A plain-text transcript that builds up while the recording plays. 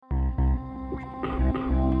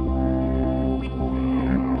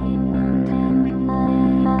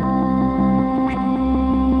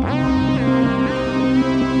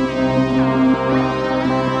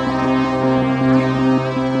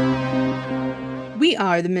We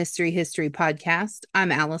are the Mystery History Podcast.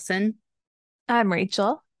 I'm Allison. I'm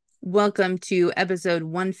Rachel. Welcome to episode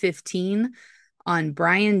 115 on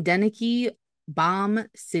Brian Dennehy, Bomb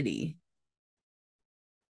City.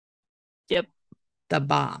 Yep. The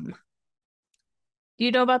Bomb. Do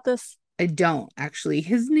you know about this? I don't actually.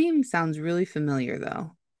 His name sounds really familiar,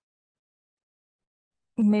 though.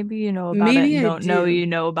 Maybe you know about it Maybe and I don't know do. you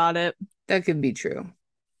know about it. That could be true.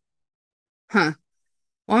 Huh.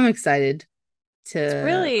 Well, I'm excited It's to.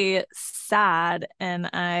 really sad, and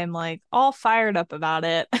I'm like all fired up about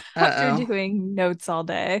it after Uh-oh. doing notes all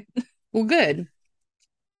day. Well, good.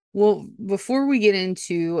 Well, before we get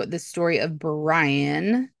into the story of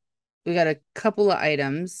Brian, we got a couple of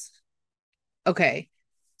items. Okay,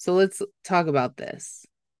 so let's talk about this.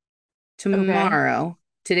 Okay. Tomorrow,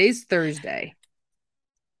 today's Thursday,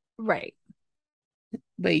 Right.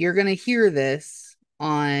 but you're going to hear this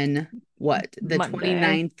on what? The Monday.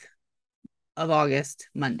 29th of August,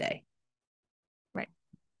 Monday. Right.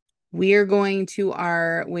 We are going to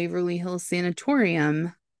our Waverly Hills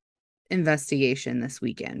Sanatorium investigation this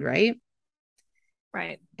weekend, right?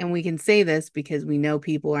 Right. And we can say this because we know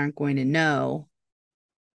people aren't going to know.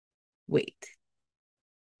 Wait,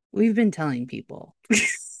 we've been telling people,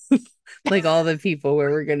 like all the people where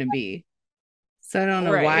we're going to be. So I don't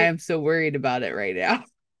know why Right. I'm so worried about it right now.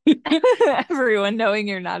 Everyone knowing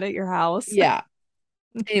you're not at your house. Yeah.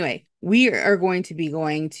 Anyway, we are going to be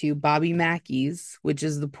going to Bobby Mackey's, which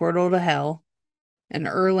is the portal to hell, in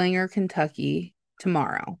Erlanger, Kentucky,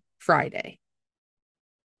 tomorrow, Friday,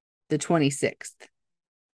 the 26th.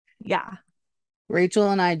 Yeah. Rachel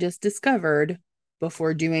and I just discovered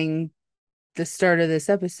before doing the start of this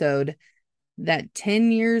episode that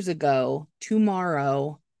 10 years ago,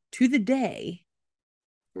 tomorrow, to the day,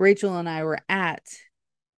 Rachel and I were at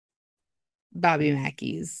Bobby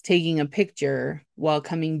Mackey's taking a picture while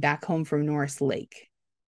coming back home from Norris Lake.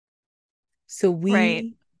 So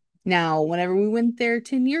Right. whenever we went there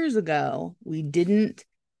 10 years ago, we didn't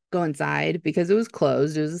go inside because it was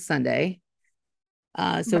closed. It was a Sunday.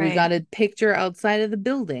 So we Right. got a picture outside of the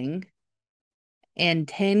building. And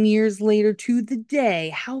 10 years later to the day,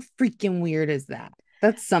 how freaking weird is that?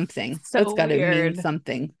 That's something. That's So got to mean weird.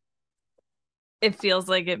 something. It feels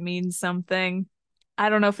like it means something. I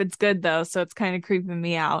don't know if it's good though, so it's kind of creeping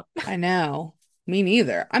me out. I know. Me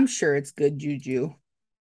neither. I'm sure it's good juju.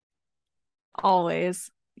 Always,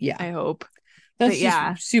 Yeah. I hope. But That's just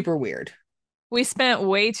yeah, super weird. we spent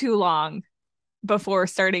way too long before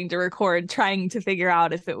starting to record trying to figure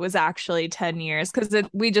out if it was actually 10 years because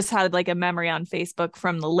we just had like a memory on Facebook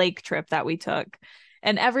from the lake trip that we took.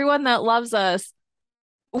 And everyone that loves us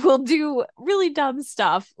will do really dumb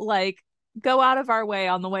stuff like go out of our way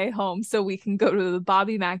on the way home so we can go to the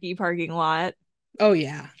Bobby Mackey parking lot. Oh,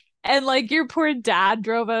 yeah. And like your poor dad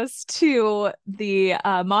drove us to the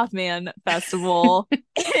Mothman festival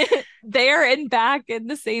there and back in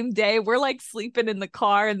the same day. We're like sleeping in the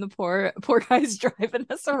car, and the poor guy's driving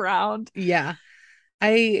us around. Yeah.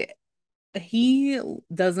 I he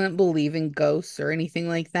doesn't believe in ghosts or anything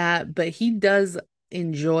like that, but he does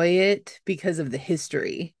enjoy it because of the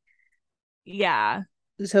history. Yeah,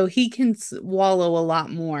 So he can swallow a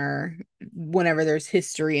lot more whenever there's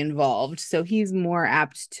history involved. So he's more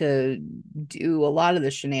apt to do a lot of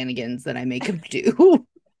the shenanigans that I make him do.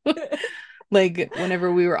 Like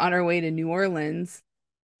whenever we were on our way to New Orleans,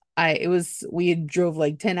 we had drove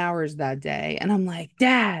like 10 hours that day, and I'm like,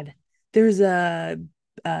 Dad, there's a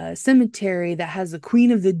cemetery that has the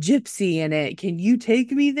Queen of the Gypsy in it. Can you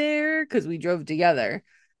take me there? Because we drove together,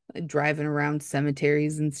 driving around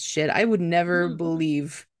cemeteries and shit. I would never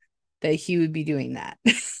believe that he would be doing that.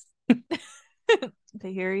 but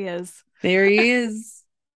here he is. There he is.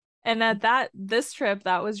 And at this trip,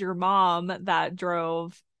 that was your mom that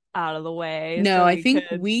drove out of the way No, so I we think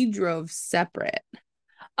could. we drove separate.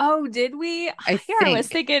 Oh, did we? I Yeah, I was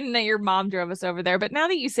think. thinking that your mom drove us over there, but now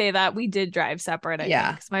that you say that, we did drive separate, I think,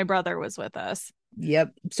 Yeah. because my brother was with us.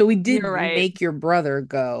 Yep. So we You're did right. make your brother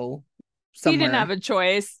go He didn't have somewhere. a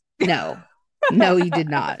choice. No. No, he did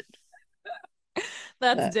not.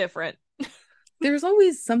 That's But different. there's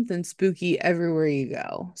always something spooky everywhere you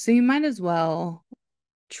go. So you might as well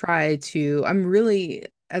try to. I'm really,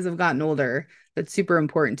 as I've gotten older, that's super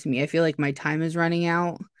important to me. I feel like my time is running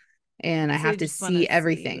out and I So have you to just want to see see.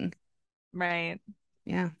 everything. Right.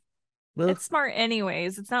 Yeah. Well, It's smart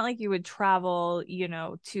anyways. It's not like you would travel,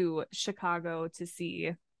 to Chicago to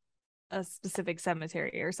see a specific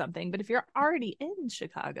cemetery or something. But if you're already in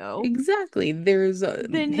Chicago, exactly. There's a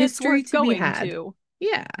then it's history worth to be going had. to.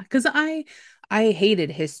 Yeah, because I hated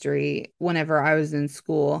history whenever I was in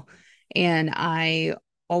school, and I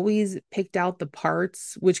always picked out the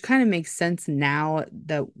parts, which kind of makes sense now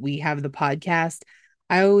that we have the podcast.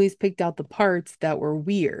 I always picked out the parts that were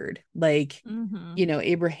weird. Like, Mm-hmm.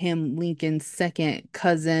 Abraham Lincoln's second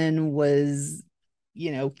cousin was,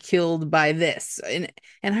 killed by this. And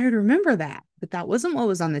I would remember that, but that wasn't what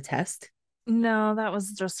was on the test. No, that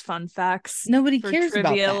was just fun facts Nobody for cares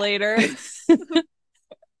about trivia that. later.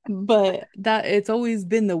 But that it's always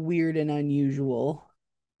been the weird and unusual.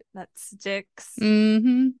 That sticks.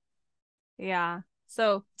 Hmm. Yeah.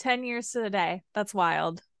 So 10 years to the day. That's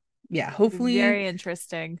wild. Yeah, It'll be hopefully very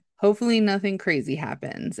interesting. hopefully nothing crazy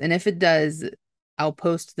happens. And if it does, I'll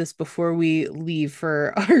post this before we leave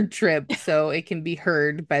for our trip so it can be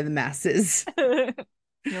heard by the masses.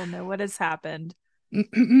 You'll know what has happened. uh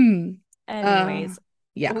Anyways,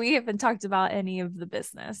 yeah. we haven't talked about any of the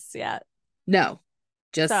business yet. No.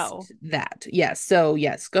 Just So, that. Yes. So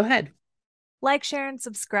yes, go ahead. like, share, and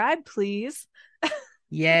subscribe, please.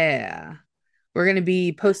 Yeah. We're going to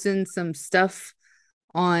be posting some stuff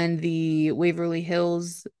on the Waverly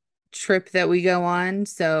Hills trip that we go on.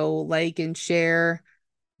 So like and share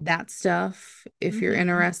that stuff if you're Mm-hmm.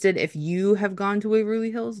 interested. If you have gone to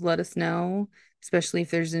Waverly Hills, let us know, especially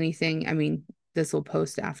if there's anything. I mean, this will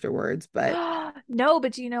post afterwards, but No,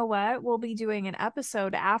 but you know what? We'll be doing an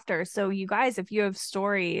episode after. So, you guys, if you have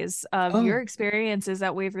stories of your oh, experiences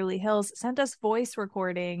at Waverly Hills, send us voice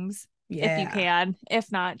recordings if you yeah. can.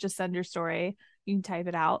 If not, just send your story. You can type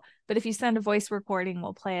it out. But if you send a voice recording,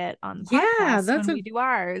 we'll play it on the Yeah, podcast when we do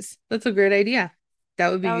ours. that's a great idea.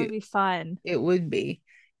 That would That would be be fun. it would be.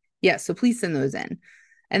 Yeah, so please send those in.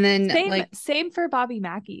 And then Same like, same for Bobby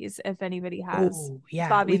Mackey's if anybody has oh, yeah,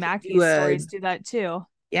 Bobby we could do Mackey's stories, do that too.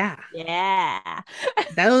 yeah. Yeah.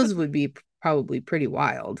 Those would be probably pretty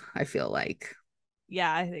wild, I feel like.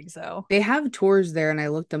 Yeah, I think so. They have tours there and I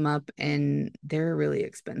looked them up and they're really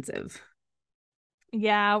expensive.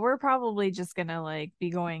 Yeah, we're probably just gonna like be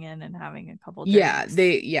going in and having a couple Yeah, drinks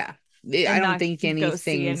I and don't not think go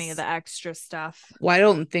see any of anything's, the extra stuff. well, I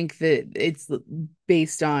don't think that it's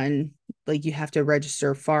based on like you have to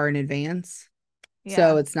register far in advance.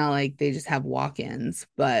 So Yeah. it's not like they just have walk-ins,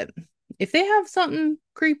 but if they have something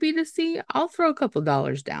creepy to see, I'll throw a couple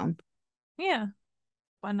dollars down. Yeah.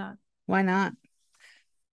 Why not? Why not?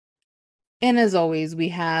 And as always, we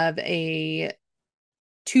have a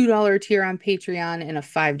 $2 tier on Patreon and a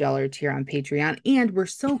 $5 tier on Patreon. And we're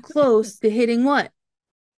so close to hitting what?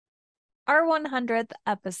 Our 100th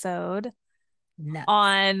episode Nuts.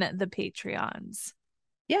 on the Patreons.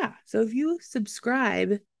 Yeah. So if you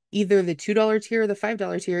subscribe either the $2 tier or the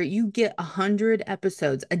 $5 tier, you get 100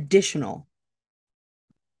 episodes additional.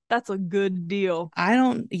 That's a good deal.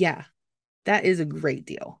 Yeah, that is a great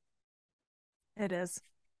deal. It is.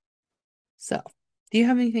 So, do you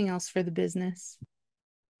have anything else for the business?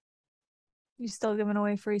 You still giving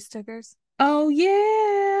away free stickers? Oh,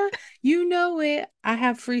 yeah. You know it. I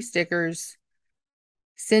have free stickers.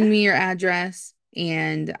 Send me your address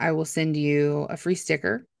and I will send you a free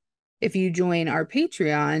sticker. If you join our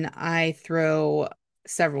Patreon, I throw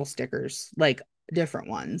several stickers, like different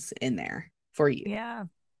ones in there for you. Yeah.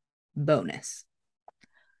 Bonus.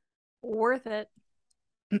 Worth it.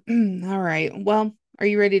 All right. Well, are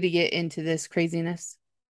you ready to get into this craziness?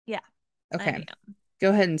 Yeah, Okay. I Go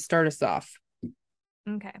ahead and start us off.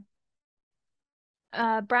 am. Okay.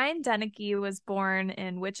 Brian Deneke was born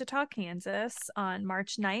in Wichita, Kansas on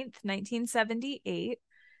March 9th, 1978.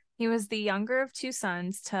 He was the younger of two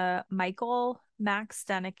sons to Michael Max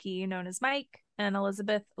Deneke, known as Mike, and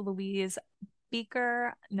Elizabeth Louise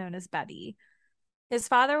Beaker, known as Betty. His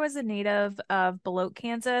father was a native of Beloit,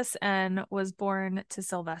 Kansas, and was born to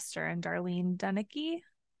Sylvester and Darlene Deneke.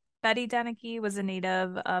 Betty Deneke was a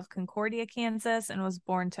native of Concordia, Kansas, and was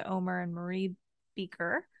born to Omer and Marie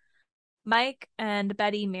Beaker. Mike and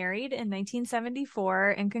Betty married in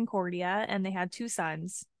 1974 in Concordia, and they had two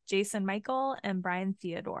sons, Jason Michael and Brian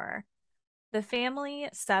Theodore. The family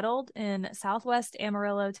settled in southwest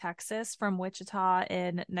Amarillo, Texas from Wichita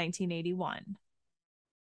in 1981.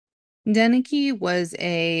 Deneke was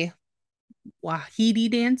a Wahidi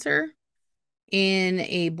dancer in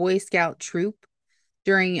a Boy Scout troop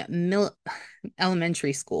during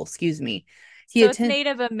elementary school. Excuse me. He So it's attended.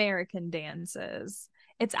 Native American dances.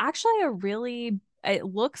 It's actually it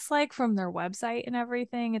looks like from their website and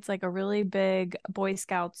everything, it's like a really big Boy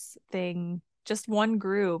Scouts thing. Just one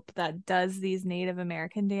group that does these Native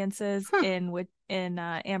American dances Huh. in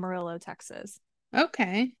Amarillo, Texas.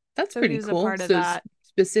 Okay, that's So he pretty was a cool. part of So that.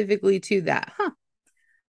 specifically to that, huh?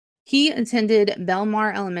 He attended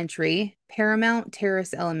Belmar Elementary, Paramount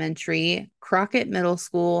Terrace Elementary, Crockett Middle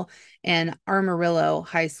School, and Amarillo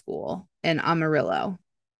High School in Amarillo.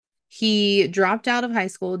 He dropped out of high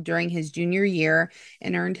school during his junior year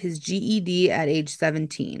and earned his GED at age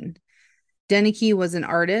 17. Denicky was an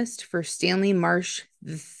artist for Stanley Marsh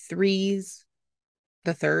the Thirds.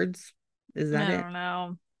 Is that I it? don't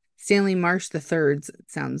know. Stanley Marsh the Third's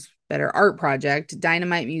sounds better. Art project,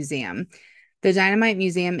 Dynamite Museum. The Dynamite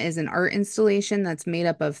Museum is an art installation that's made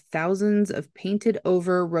up of thousands of painted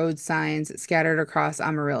over road signs scattered across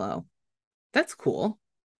Amarillo. That's cool.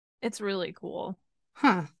 It's really cool.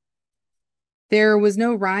 Huh. There was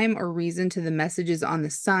no rhyme or reason to the messages on the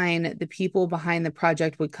sign. The people behind the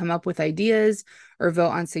project would come up with ideas or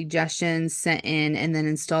vote on suggestions sent in and then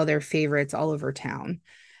install their favorites all over town.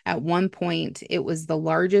 At one point, it was the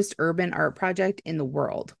largest urban art project in the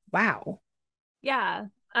world. Wow. Yeah.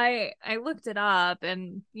 I looked it up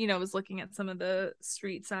and was looking at some of the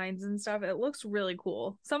street signs and stuff. It looks really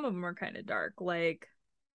cool. Some of them are kind of dark, like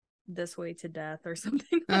This Way to Death or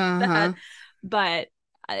something like that. Uh-huh. But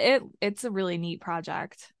it's a really neat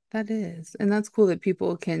project. That is. And that's cool that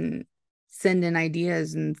people can send in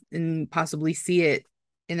ideas and possibly see it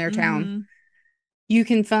in their town. Mm-hmm. You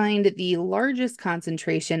can find the largest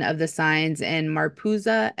concentration of the signs in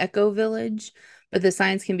Marpuza Eco Village, but the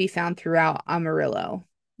signs can be found throughout Amarillo.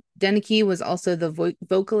 Denicky was also the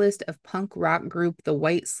vocalist of punk rock group The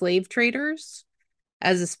White Slave Traders,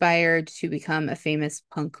 as aspired to become a famous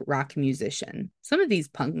punk rock musician. Some of these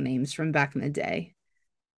punk names from back in the day.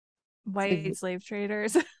 It's like, White slave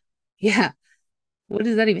traders. yeah, what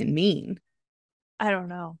does that even mean? I don't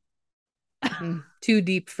know. Too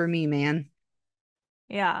deep for me, man.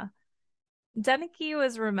 Yeah. Denicky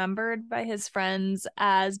was remembered by his friends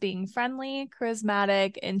as being friendly,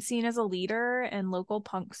 charismatic, and seen as a leader in local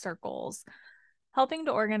punk circles, helping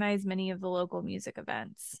to organize many of the local music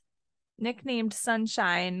events. Nicknamed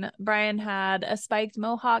Sunshine, Brian had a spiked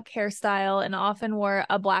mohawk hairstyle and often wore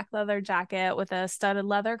a black leather jacket with a studded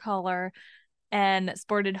leather collar and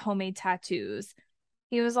sported homemade tattoos.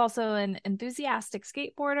 He was also an enthusiastic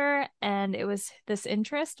skateboarder, and it was this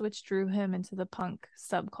interest which drew him into the punk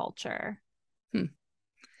subculture. Hmm.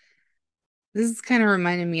 This is kind of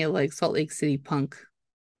reminding me of like Salt Lake City punk.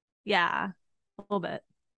 Yeah, a little bit.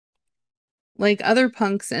 Like other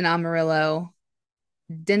punks in Amarillo,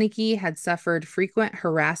 Denicky had suffered frequent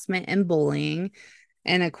harassment and bullying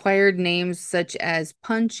and acquired names such as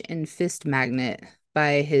Punch and Fist Magnet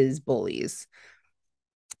by his bullies.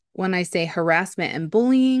 When I say harassment and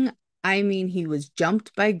bullying, I mean he was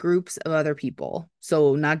jumped by groups of other people.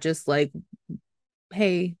 So not just like,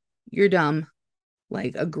 hey, you're dumb,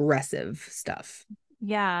 like aggressive stuff.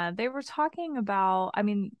 Yeah, they were talking about, I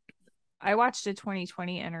mean, I watched a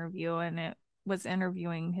 2020 interview and it was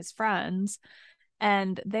interviewing his friends,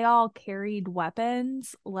 and they all carried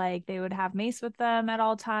weapons. Like they would have mace with them at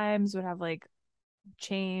all times, would have like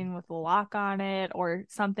chain with a lock on it or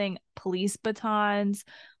something, police batons.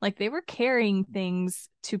 Like they were carrying things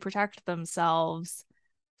to protect themselves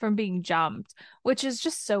from being jumped, which is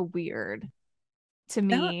just so weird to That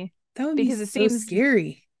me that would be because it so seems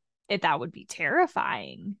scary. that would be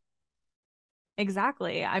terrifying.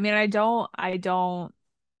 Exactly. I mean, I don't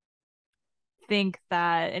think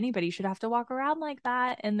that anybody should have to walk around like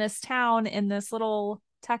that in this town, in this little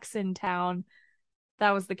Texan town.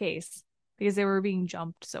 That was the case because they were being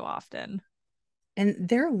jumped so often. And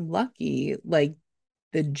they're lucky, like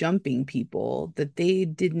the jumping people, that they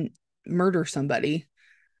didn't murder somebody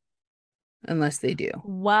unless they do.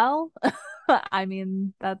 Well, I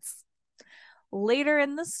mean, that's later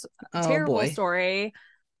in this Oh terrible boy. story.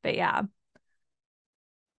 But yeah.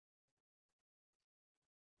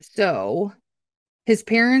 So his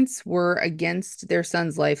parents were against their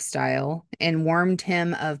son's lifestyle and warned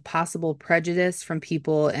him of possible prejudice from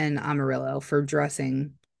people in Amarillo for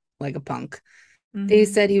dressing like a punk. They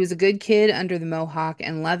Mm-hmm. said he was a good kid under the mohawk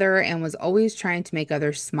and leather and was always trying to make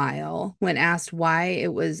others smile. When asked why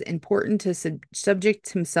it was important to subject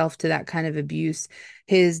himself to that kind of abuse,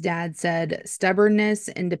 his dad said, stubbornness,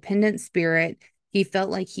 independent spirit. He felt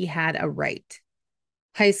like he had a right.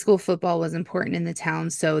 High school football was important in the town,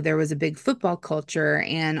 so there was a big football culture.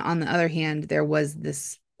 And on the other hand, there was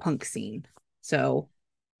this punk scene. So,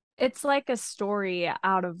 It's like a story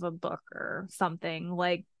out of a book or something,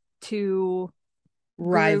 like two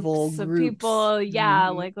rival groups of groups. people, yeah,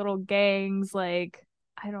 Mhm. like little gangs, like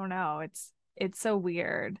I don't know. It's so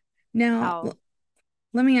weird Now, how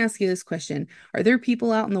let me ask you this question. Are there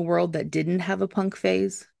people out in the world that didn't have a punk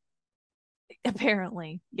phase?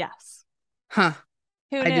 apparently, yes. Huh.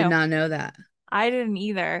 Who I did knew? not know that. I didn't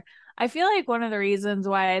either. I feel like one of the reasons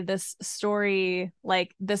why this story,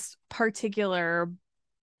 like this particular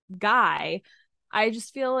guy, I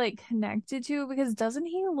just feel like connected to, because doesn't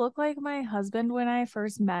he look like my husband when I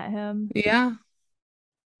first met him? Yeah.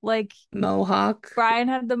 Like Mohawk. Brian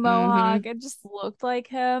had the Mm-hmm. mohawk. It just looked like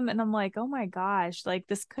him. And I'm like, oh my gosh, like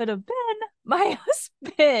this could have been my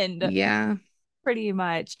husband Yeah. pretty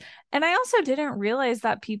much. And I also didn't realize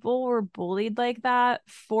that people were bullied like that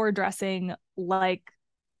for dressing like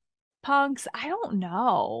punks. I don't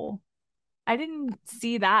know. I didn't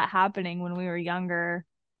see that happening when we were younger.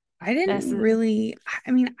 I didn't Necess- really,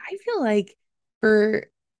 I mean, I feel like for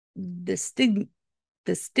the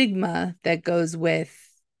stigma that goes with,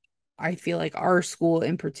 I feel like our school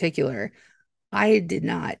in particular, I did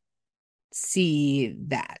not see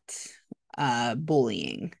that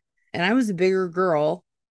bullying. And I was a bigger girl,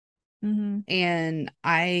 mm-hmm. and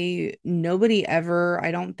nobody ever,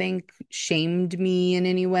 I don't think, shamed me in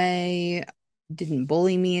any way, didn't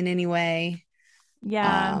bully me in any way.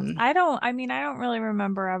 Yeah, Um, I don't really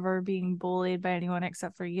remember ever being bullied by anyone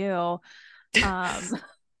except for you. Um,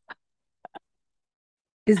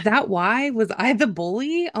 is that why? Was I the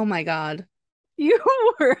bully? Oh my God. you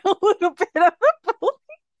were a little bit of a bully.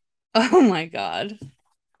 Oh my God.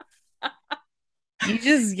 You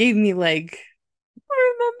just gave me like,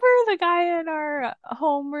 Remember the guy in our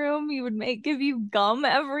homeroom? He would give you gum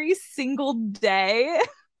every single day.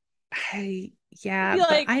 I, yeah, Be but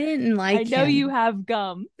like, I didn't I like know you him. have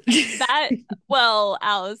gum. That, well,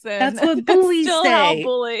 Allison, That's what that's bullies still how say.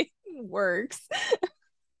 bullying works.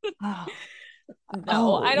 Oh,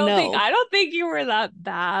 No, oh no. I don't think you were that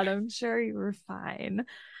bad. I'm sure you were fine.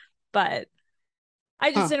 But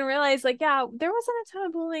I just Huh. didn't realize, like, yeah, there wasn't a ton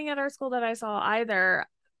of bullying at our school that I saw either.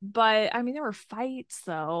 But I mean, there were fights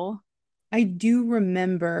though I do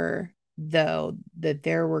remember though that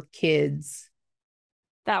there were kids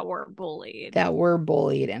that were bullied. that were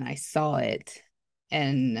bullied, and I saw it,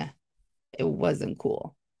 and it wasn't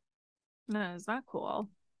cool. No, it's not cool.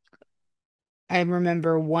 I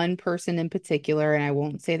remember one person in particular, and I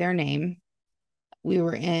won't say their name. We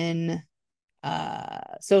were in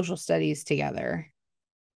social studies together,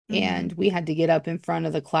 Mm-hmm. and we had to get up in front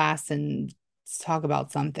of the class and talk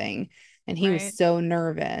about something. And he was Right. so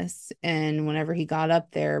nervous. And whenever he got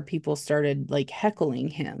up there, people started like heckling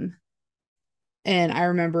him. And I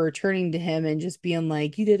remember turning to him and just being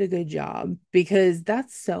like, you did a good job, because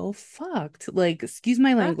that's so fucked. Like, excuse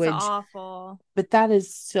my That's language, awful. but that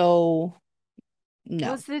is so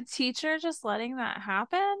no. Was the teacher just letting that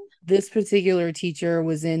happen? This particular teacher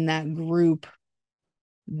was in that group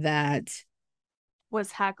that,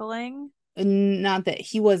 Was heckling? not that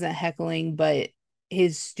he wasn't heckling, but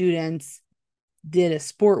his students did a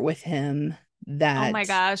sport with him Oh my that,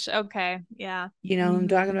 gosh. Okay. Yeah. you know what I'm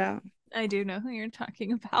talking Mm-hmm. about? I do know who you're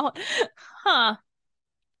talking about. Huh.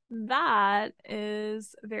 That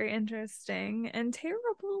is very interesting and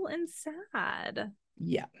terrible and sad.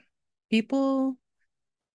 Yeah. People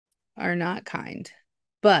are not kind.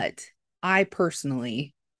 But I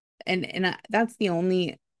personally, that's the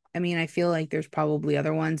only, I mean, I feel like there's probably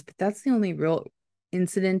other ones, but that's the only real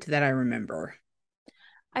incident that I remember.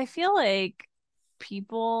 I feel like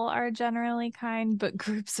people are generally kind, but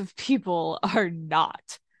groups of people are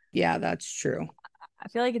not. Yeah, that's true. I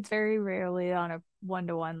feel like it's very rarely on a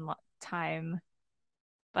one-to-one time,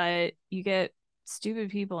 but you get stupid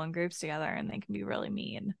people in groups together and they can be really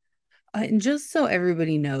mean. And just so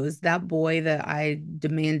everybody knows, that boy that I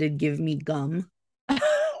demanded give me gum,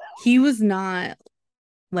 he was not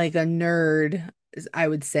like a nerd, I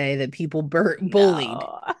would say, that people bullied.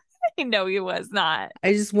 No, I know he was not.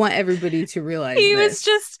 I just want everybody to realize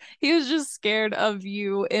this. He was just scared of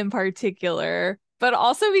you in particular. But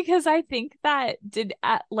also because I think that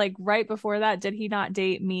like right before that, did he not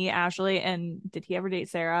date me, Ashley, and did he ever date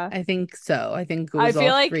Sarah? I think so. I think it I was all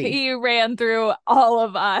feel like three. he ran through all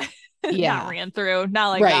of us. Not Yeah. ran through, not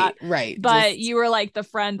like Right, that. right. But Just you were like the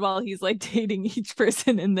friend while he's like dating each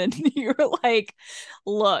person, and then you were like,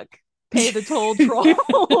 look, pay the toll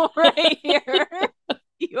troll right here.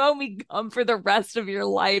 You owe me gum for the rest of your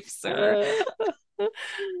life, sir.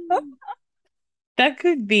 that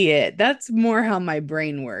could be it. That's more how my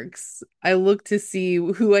brain works. I look to see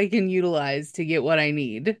who I can utilize to get what I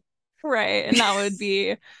need. Right. And that would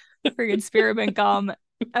be friggin' spearmint gum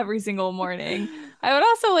every single morning. I would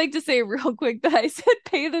also like to say real quick that I said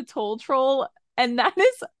pay the toll troll, and that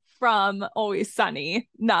is from Always Sunny,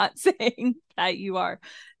 not saying that you are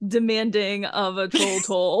demanding of a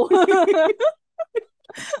toll.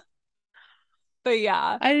 But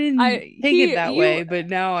yeah, I didn't I take it he that you way, but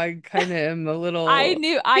now I kind of am a little I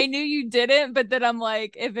knew you didn't, but then I'm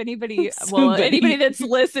like, if anybody, well, anybody somebody. that's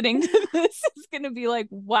listening to this is gonna be like,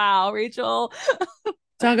 wow, Rachel,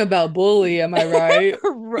 Talk about bully, am I right?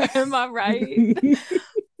 Am I right?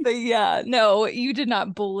 But yeah, no, you did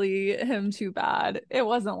not bully him too bad. It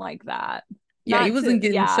wasn't like that. Yeah, he Not to, wasn't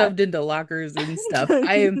getting yeah. shoved into lockers and stuff.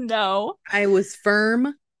 No. I was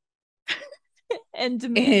firm And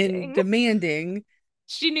and demanding. demanding,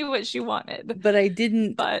 She knew what she wanted, but I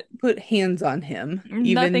didn't but put hands on him,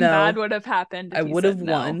 even nothing bad though would have happened I if you would have said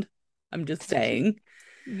no. won. I'm just saying.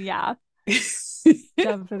 Yeah,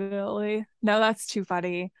 definitely. No, that's too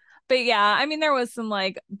funny. But yeah, I mean, there was some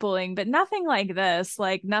like bullying, but nothing like this.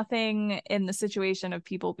 Like, nothing in the situation of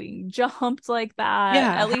people being jumped like that,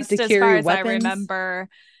 Yeah, at have to least as far carry as I weapons. remember.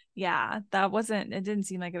 Yeah, it didn't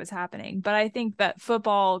seem like it was happening. But I think that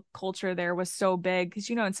football culture there was so big because,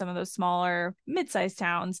 in some of those smaller, mid-sized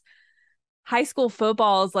towns, high school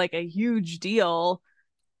football is like a huge deal.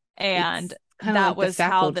 And It's kind of that like the was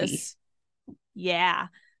how faculty. this, yeah,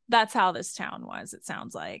 that's how this town was, it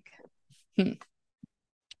sounds like. Hmm.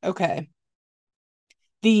 Okay.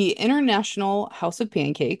 The International House of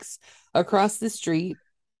Pancakes across the street.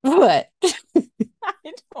 What? I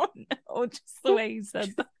don't know, just the way you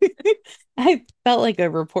said that. I felt like a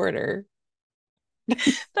reporter.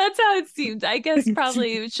 That's how it seemed. I guess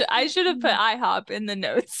probably I should have put IHOP in the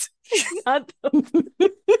notes, not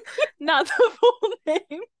not the full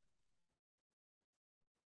name.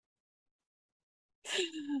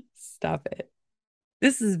 Stop it.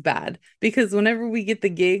 This is bad because whenever we get the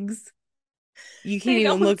gigs, you can't They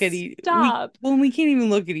even don't look at stop. we can't even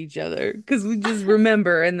look at each other because we just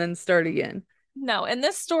remember and then start again. No, and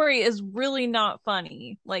this story is really not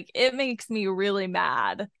funny. Like, it makes me really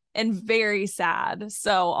mad and very sad.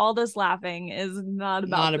 So all this laughing is not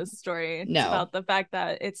Not about a this story. It's no, about the fact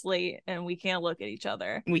that it's late and we can't look at each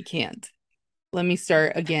other. we can't. Let me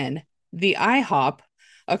start again. The IHOP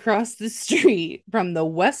across the street from the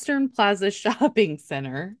Western Plaza Shopping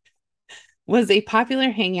Center was a popular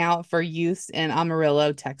hangout for youth in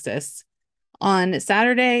Amarillo, Texas. On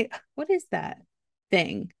Saturday, what is that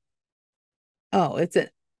thing? Oh, it's an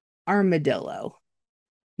armadillo,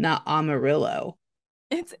 not Amarillo.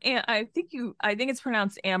 I think it's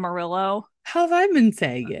pronounced Amarillo, How have I been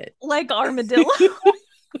saying it? like armadillo.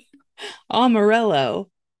 Amarillo.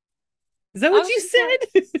 Is that I what was you just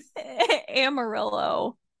like said?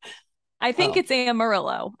 Amarillo. I think Oh, it's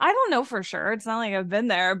Amarillo. I don't know for sure. It's not like I've been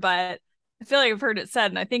there, but I feel like I've heard it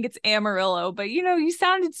said, and I think it's Amarillo. But you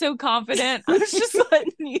sounded so confident. I was just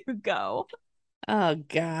letting you go. oh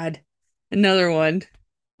God. Another one.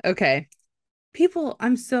 Okay.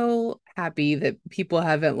 I'm so happy that people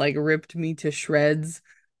haven't like ripped me to shreds.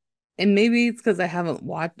 And maybe it's because I haven't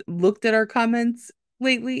looked at our comments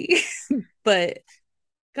lately, but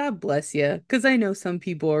God bless you. Because I know some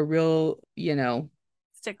people are real,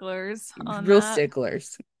 Sticklers on real that.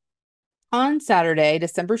 sticklers. On Saturday,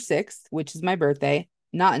 December 6th, which is my birthday,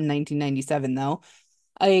 not in 1997 though,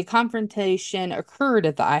 a confrontation occurred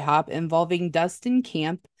at the IHOP involving Dustin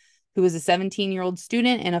Camp, who was a 17-year-old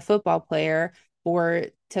student and a football player for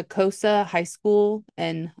Tacosa High School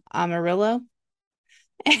in Amarillo,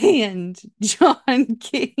 and John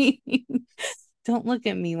King. Don't look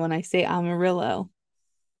at me when I say Amarillo.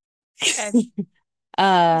 Okay.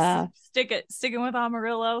 uh, Sticking with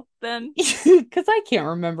Amarillo then. because I can't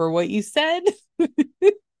remember what you said.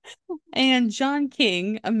 And John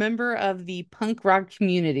King, a member of the punk rock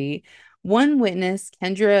community, one witness,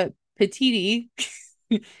 Kendra Petiti,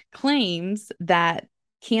 claims that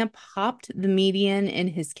Camp hopped the median in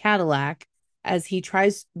his Cadillac as he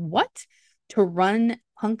tries what to run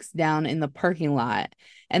punks down in the parking lot,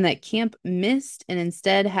 and that Camp missed and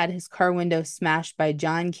instead had his car window smashed by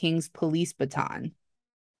John King's police baton.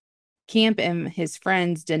 Camp and his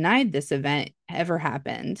friends denied this event ever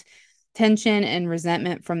happened. Tension and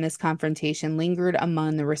resentment from this confrontation lingered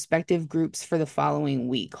among the respective groups for the following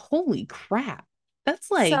week. Holy crap.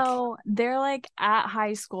 That's like, So they're like at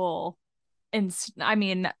high school, and I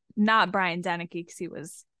mean, not Brian Deneke because he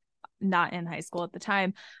was not in high school at the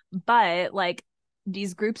time, but like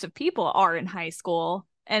these groups of people are in high school,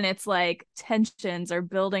 and it's like tensions are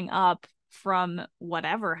building up from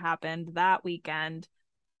whatever happened that weekend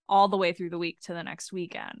all the way through the week to the next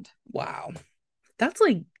weekend. wow. That's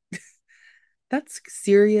like, that's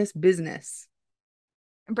serious business.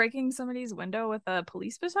 Breaking somebody's window with a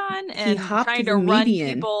police baton He and hopped trying the to run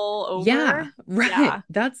median. people Yeah, over. right. Yeah,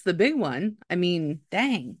 That's the big one. I mean,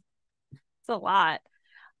 dang. it's a lot.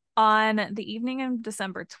 On the evening of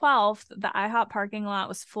December 12th, the IHOP parking lot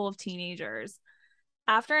was full of teenagers.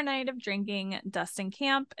 After a night of drinking, Dustin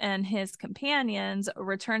Camp and his companions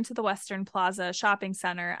returned to the Western Plaza shopping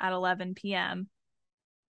center at 11 p.m.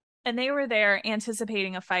 And they were there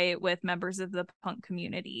anticipating a fight with members of the punk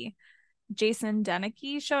community. Jason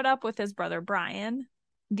Deneke showed up with his brother Brian.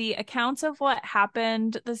 The accounts of what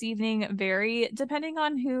happened this evening vary depending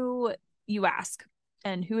on who you ask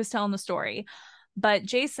and who is telling the story. But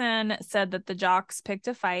Jason said that the jocks picked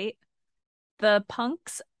a fight. The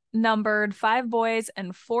punks numbered 5 boys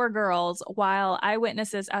and 4 girls, while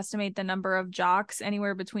eyewitnesses estimate the number of jocks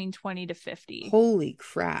anywhere between 20 to 50. Holy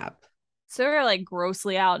crap. So they're like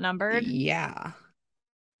grossly outnumbered. Yeah.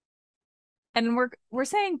 And we're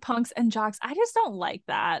saying punks and jocks. I just don't like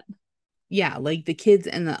that. Yeah, like the kids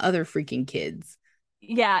and the other freaking kids.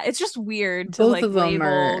 Yeah, it's just weird to Both like of them label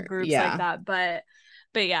are, groups like yeah. that.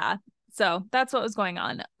 But yeah, so that's what was going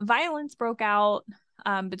on. Violence broke out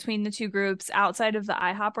between the two groups outside of the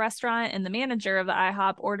IHOP restaurant, and the manager of the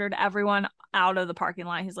IHOP ordered everyone out of the parking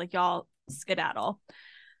lot. He's like, y'all skedaddle.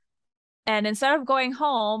 And instead of going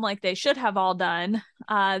home like they should have all done,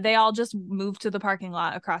 they all just moved to the parking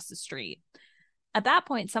lot across the street. At that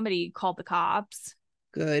point, somebody called the cops.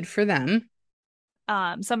 Good for them.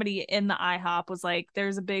 Somebody in the IHOP was like,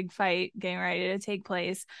 there's a big fight getting ready to take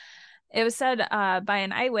place. It was said by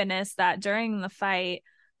an eyewitness that during the fight,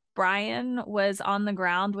 Brian was on the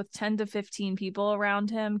ground with 10 to 15 people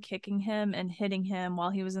around him, kicking him and hitting him while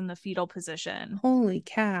he was in the fetal position. Holy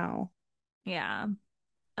cow. Yeah.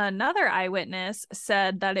 Another eyewitness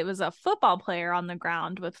said that it was a football player on the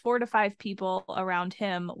ground with 4 to 5 people around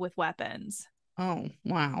him with weapons. Oh,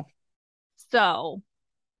 wow. So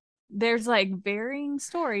there's like varying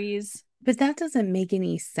stories. But that doesn't make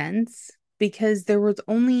any sense because there was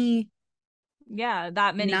only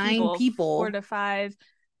That many 9 people, 4 people to 5.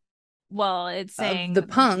 Well, it's of the saying,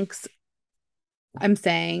 punks, I'm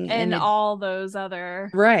saying, and and all those other,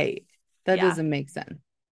 right. That yeah. doesn't make sense.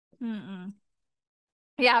 Mm-mm.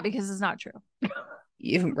 Yeah, because it's not true.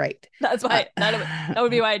 You're right. That's why that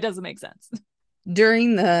would be why it doesn't make sense.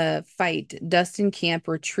 During the fight, Dustin Camp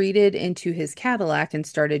retreated into his Cadillac and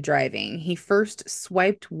started driving. He first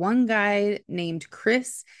swiped one guy named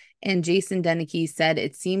Chris, and Jason Deneke said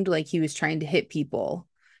it seemed like he was trying to hit people.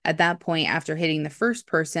 At that point, after hitting the first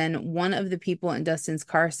person, one of the people in Dustin's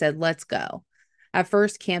car said, "Let's go." At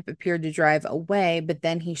first, Camp appeared to drive away, but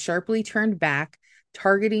then he sharply turned back,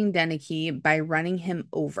 targeting Deneke by running him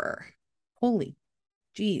over. Holy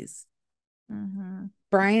jeez. Mm-hmm.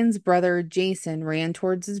 Brian's brother Jason ran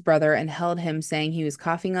towards his brother and held him, saying he was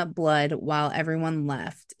coughing up blood while everyone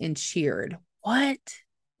left and cheered. What?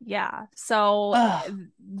 Yeah. So Ugh.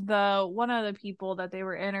 the one of the people that they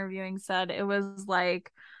were interviewing said it was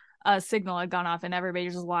like a signal had gone off and everybody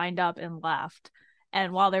just lined up and left.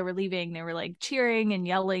 And while they were leaving, they were like cheering and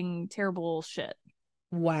yelling terrible shit.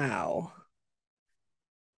 Wow.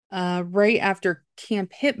 Right after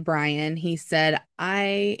Camp hit Brian, he said,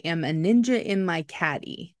 "I am a ninja in my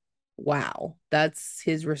caddy." Wow. That's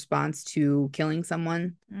his response to killing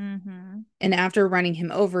someone. Mm-hmm. And after running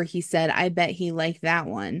him over, he said, "I bet he liked that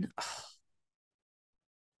one."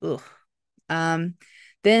 Ugh. Um,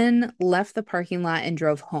 then left the parking lot and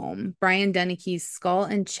drove home. Brian Deneke's skull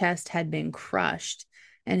and chest had been crushed,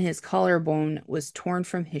 and his collarbone was torn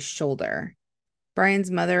from his shoulder.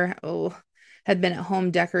 Brian's mother, had been at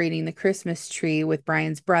home decorating the Christmas tree with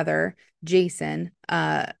Brian's brother, Jason.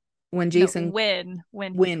 When No, Jason when he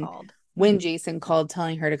when called. when Jason called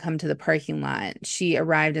telling her to come to the parking lot, she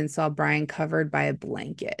arrived and saw Brian covered by a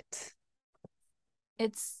blanket.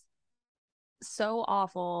 It's so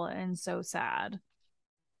awful and so sad.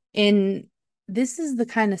 And this is the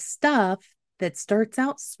kind of stuff that starts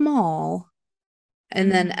out small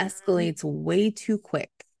and then escalates way too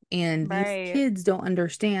quick. And these Right. kids don't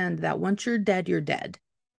understand that once you're dead, you're dead.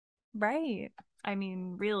 Right. I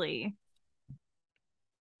mean, really.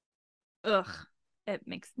 Ugh. It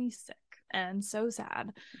makes me sick and so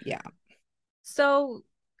sad. Yeah. So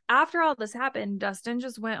after all this happened, Dustin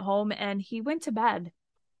just went home and he went to bed.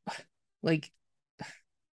 Like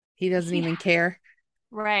he doesn't Yeah. even care.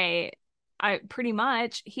 Right. I pretty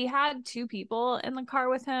much he had 2 people in the car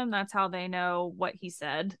with him. That's how they know what he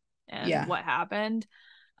said and Yeah. what happened.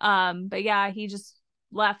 But yeah, he just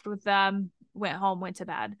left with them, went home, went to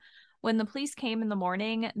bed. When the police came in the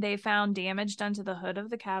morning, they found damage done to the hood of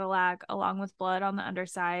the Cadillac, along with blood on the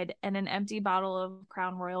underside and an empty bottle of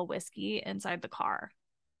Crown Royal whiskey inside the car.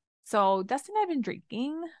 So Dustin had been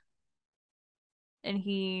drinking and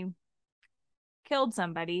he killed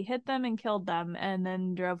somebody, hit them and killed them, and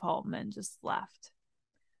then drove home and just left.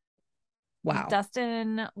 Wow.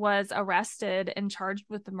 Dustin was arrested and charged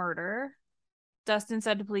with the murder. Dustin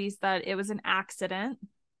said to police that it was an accident.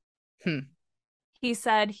 He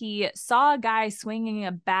said he saw a guy swinging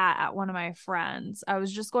a bat at one of my friends. I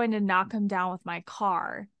was just going to knock him down with my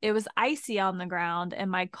car. It was icy on the ground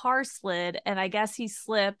and my car slid, and I guess he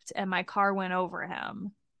slipped and my car went over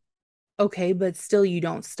him. Okay, but still you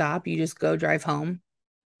don't stop. You just go drive home.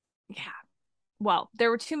 Yeah. Well,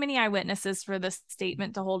 there were too many eyewitnesses for this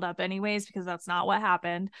statement to hold up, anyways, because that's not what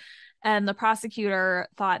happened. And the prosecutor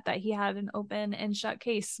thought that he had an open and shut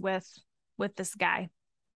case with this guy.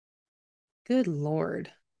 Good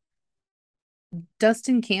Lord.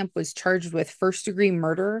 Dustin Camp was charged with first-degree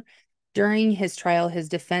murder. During his trial, his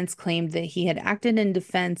defense claimed that he had acted in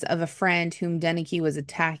defense of a friend whom Deneke was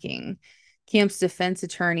attacking. Camp's defense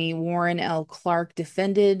attorney, Warren L. Clark,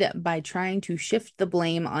 defended by trying to shift the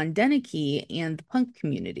blame on Deneke and the punk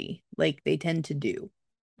community, like they tend to do.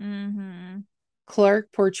 Mm-hmm.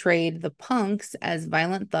 Clark portrayed the punks as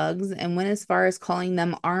violent thugs and went as far as calling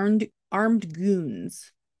them armed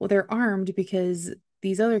goons. Well, they're armed because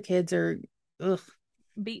these other kids are ugh.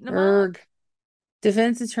 Beating him up. Erg.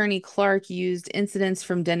 Defense attorney Clark used incidents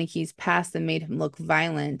from Deneke's past that made him look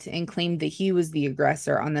violent and claimed that he was the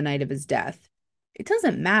aggressor on the night of his death. It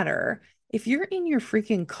doesn't matter. If you're in your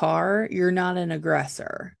freaking car, you're not an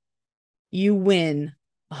aggressor. You win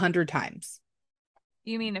 100 times.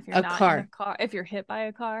 You mean if you're A not in a car. car, if you're hit by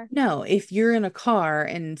a car? No, if you're in a car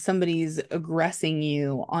and somebody's aggressing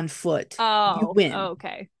you on foot, you Oh, win.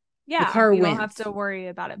 okay. The Yeah, car you don't have wins. to worry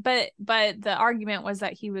about it. But the argument was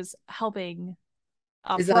that he was helping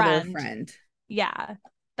a His other friend. friend. Yeah.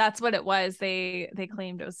 That's what it was. They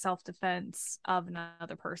claimed it was self-defense of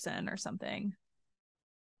another person or something.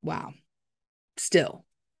 Wow. Still.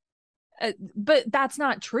 But that's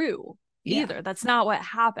not true Yeah. either. That's not what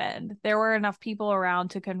happened. There were enough people around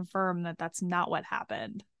to confirm that that's not what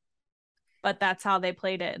happened. But that's how they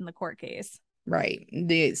played it in the court case. Right.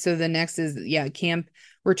 So the next is, yeah, Camp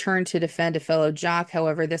returned to defend a fellow jock.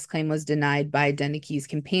 However, this claim was denied by Deneke's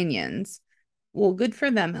companions. Well, good for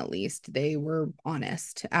them at least. They were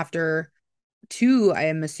honest after two, I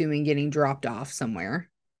am assuming, getting dropped off somewhere.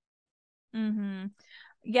 Mm-hmm.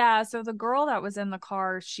 Yeah, so the girl that was in the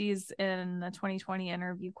car, she's in the 2020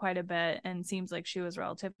 interview quite a bit and seems like she was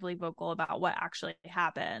relatively vocal about what actually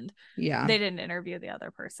happened. Yeah. They didn't interview the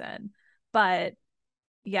other person. But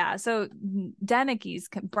yeah, so Deneke's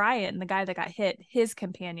Brian, the guy that got hit, his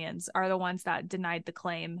companions are the ones that denied the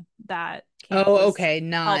claim that Camp Oh, was okay.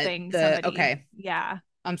 Not helping the, somebody. okay. Yeah,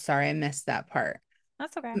 I'm sorry. I missed that part.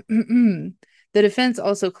 that's okay. The defense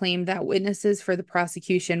also claimed that witnesses for the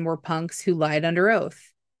prosecution were punks who lied under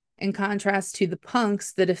oath. In contrast to the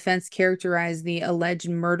punks, the defense characterized the alleged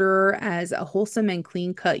murderer as a wholesome and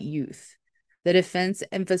clean-cut youth. The defense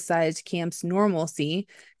emphasized Camp's normalcy,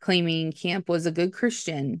 claiming Camp was a good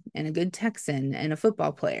Christian and a good Texan and a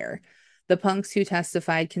football player. The punks who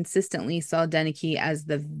testified consistently saw Deneke as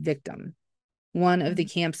the victim. One of the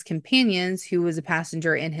Camp's companions, who was a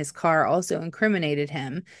passenger in his car, also incriminated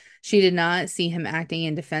him. She did not see him acting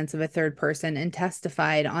in defense of a third person and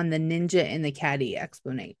testified on the ninja in the caddy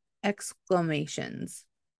exclamations.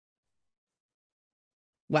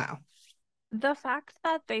 Wow. The fact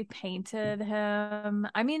that they painted him,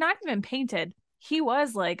 I mean, not even painted, he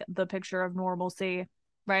was like the picture of normalcy,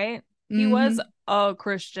 right? He was Mm-hmm. a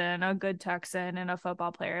Christian, a good Texan, and a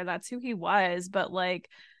football player. That's who he was. But like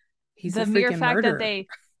He's a the mere freaking fact that murderer.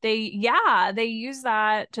 they use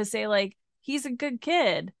that to say like he's a good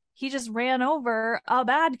kid. He just ran over a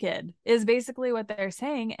bad kid is basically what they're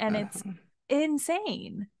saying, and it's Uh-huh.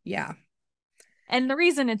 insane. Yeah. And the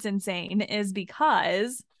reason it's insane is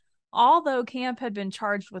because although Camp had been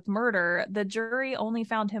charged with murder, the jury only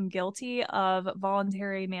found him guilty of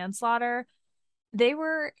voluntary manslaughter. They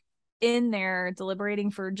were in there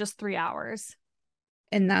deliberating for just 3 hours.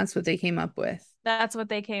 And that's what they came up with. That's what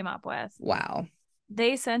they came up with. Wow.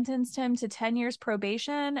 They sentenced him to 10 years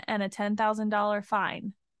probation and a $10,000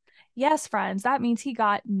 fine. Yes, friends, that means he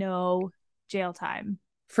got no jail time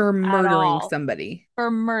For at murdering all somebody. for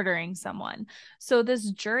murdering someone. So this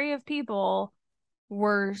jury of people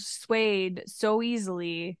were swayed so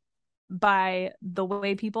easily by the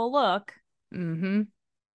way people look Mm-hmm.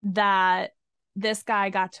 that this guy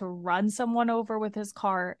got to run someone over with his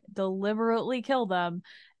car, deliberately kill them,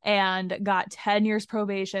 and got 10 years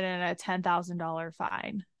probation and a $10,000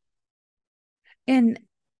 fine. And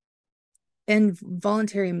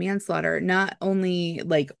voluntary manslaughter, not only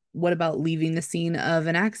like what about leaving the scene of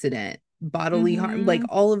an accident, bodily harm, like Mm-hmm.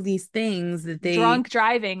 all of these things that they Drunk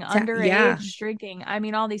driving, yeah, underage drinking. I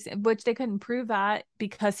mean, all these, which they couldn't prove that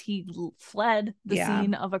because he fled the yeah.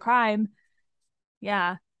 scene of a crime.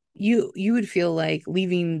 Yeah. You would feel like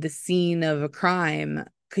leaving the scene of a crime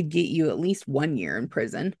could get you at least 1 year in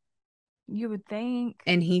prison. You would think.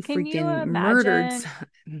 And he Can you freaking murdered imagine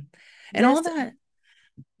son. And all this? that.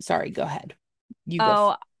 Sorry, go ahead. You go.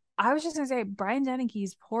 Oh, I was just gonna say Brian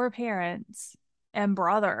Dennehy's poor parents and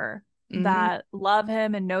brother Mm-hmm. that love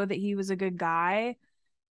him and know that he was a good guy.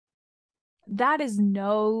 That is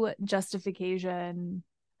no justification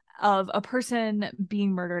of a person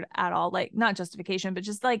being murdered at all. Like, not justification, but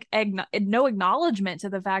just like no acknowledgement to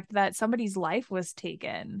the fact that somebody's life was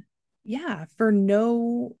taken. Yeah, for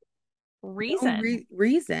no Reason.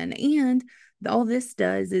 reason. And all this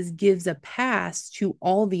does is gives a pass to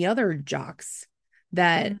all the other jocks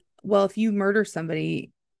that, Mm. well, if you murder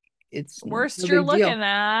somebody, it's no Worst you're big deal. looking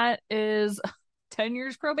at is 10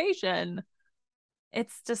 years probation.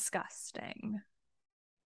 It's disgusting.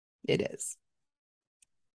 It is.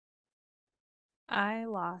 I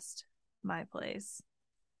lost my place.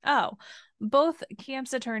 Oh, both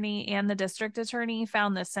Camp's attorney and the district attorney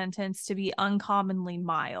found this sentence to be uncommonly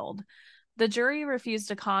mild. The jury refused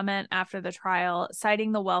to comment after the trial,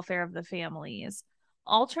 citing the welfare of the families.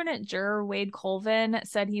 Alternate juror Wade Colvin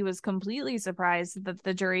said he was completely surprised that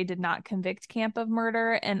the jury did not convict Camp of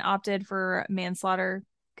murder and opted for manslaughter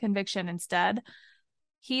conviction instead.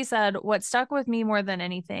 He said, "What stuck with me more than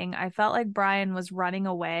anything, I felt like Brian was running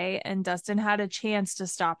away and Dustin had a chance to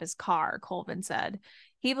stop his car," Colvin said.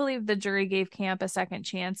 He believed the jury gave Camp a second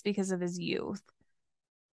chance because of his youth.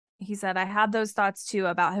 He said, "I had those thoughts too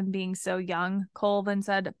about him being so young," Colvin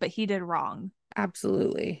said, "but he did wrong."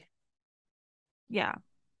 Absolutely. Yeah.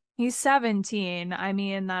 He's 17. I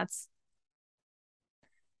mean,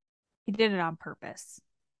 he did it on purpose.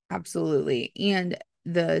 Absolutely. And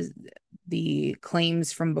the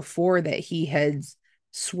claims from before that he had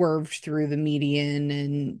swerved through the median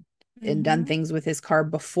and done Mm-hmm. things with his car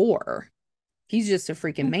before. He's just a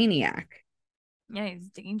freaking maniac. Yeah, he's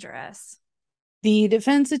dangerous. The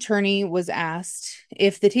defense attorney was asked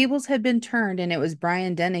if the tables had been turned and it was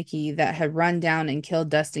Brian Deneke that had run down and killed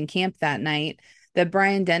Dustin Camp that night, that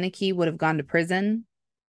Brian Deneke would have gone to prison.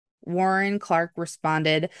 Warren Clark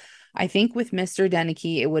responded, "I think with Mr.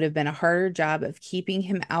 Deneke, it would have been a harder job of keeping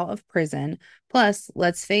him out of prison. Plus,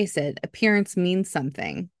 let's face it, appearance means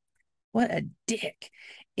something." What a dick.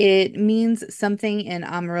 It means something in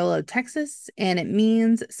Amarillo, Texas, and it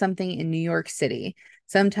means something in New York City.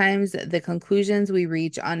 Sometimes the conclusions we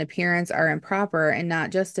reach on appearance are improper and not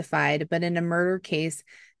justified, but in a murder case,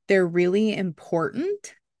 they're really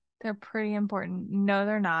important. They're pretty important. No,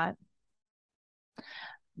 they're not.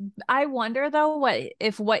 I wonder though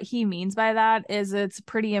what he means by that is it's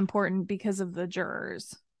pretty important because of the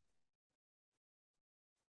jurors.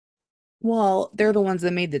 Well, they're the ones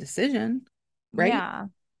that made the decision, right? Yeah.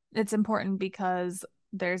 It's important because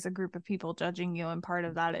there's a group of people judging you and part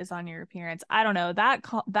of that is on your appearance. I don't know.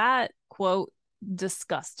 That quote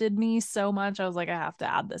disgusted me so much. I was like, I have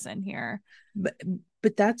to add this in here. But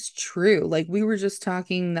but that's true. Like we were just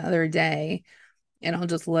talking the other day, and I'll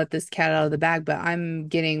just let this cat out of the bag, but I'm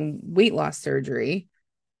getting weight loss surgery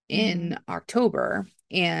Mm-hmm. in October.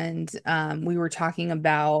 And we were talking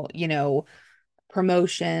about,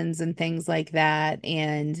 promotions and things like that.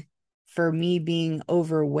 And for me being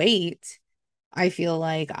overweight, I feel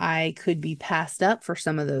like I could be passed up for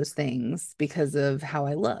some of those things because of how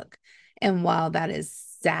I look. And while that is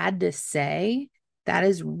sad to say, that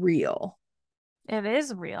is real. It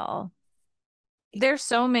is real. There's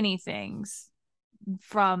so many things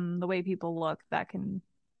from the way people look that can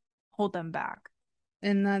hold them back.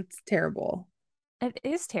 And that's terrible. It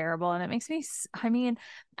is terrible. And it makes me, I mean,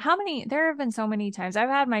 there have been so many times I've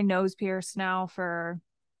had my nose pierced now for,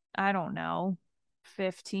 I don't know,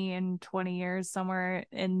 15, 20 years, somewhere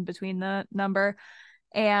in between the number.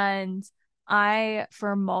 And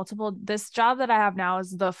this job that I have now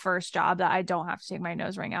is the first job that I don't have to take my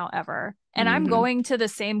nose ring out ever. And I'm Hmm. going to the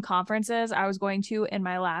same conferences I was going to in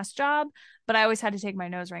my last job, but I always had to take my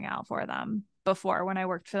nose ring out for them before when I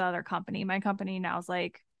worked for the other company. My company now is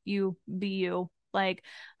like, you be you. Like,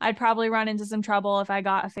 I'd probably run into some trouble if I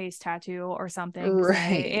got a face tattoo or something because I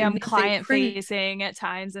Right. And am they say client pretty. facing at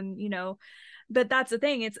times. And, but that's the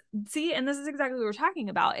thing. And this is exactly what we're talking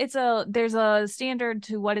about. There's a standard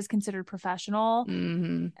to what is considered professional.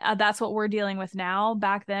 Hmm. That's what we're dealing with now.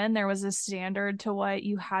 Back then, there was a standard to what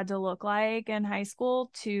you had to look like in high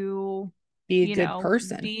school to, Be a good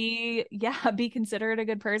person. be considered a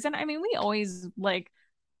good person. I mean, we always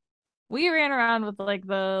we ran around with like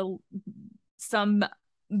some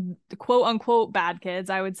quote unquote bad kids,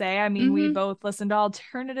 I would say. I mean, we Hmm. both listened to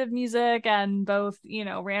alternative music and both,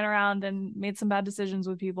 ran around and made some bad decisions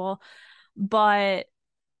with people. But,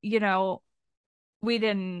 you know, we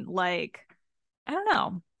didn't I don't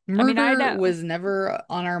know. I mean, I Murder know. was never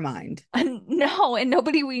on our mind. No, and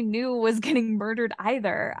nobody we knew was getting murdered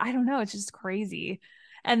either. I don't know. It's just crazy.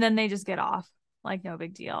 And then they just get off like no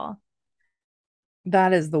big deal.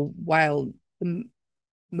 That is the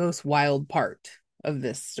most wild part of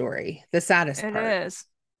this story. The saddest It part, is.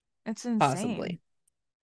 It's insane. possibly.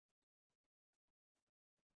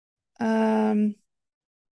 Um,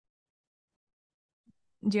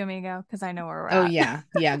 Do you want me to go? Because I know where we're oh at. yeah.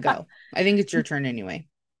 Yeah, go. I think it's your turn anyway.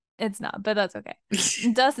 It's not, but that's okay.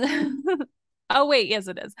 Dustin. Oh, wait. Yes,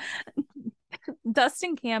 it is.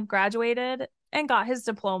 Dustin Camp graduated and got his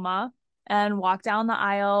diploma and walked down the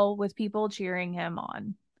aisle with people cheering him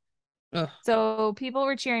on. Ugh, So people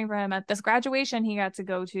were cheering for him at this graduation he got to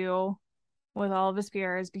go to with all of his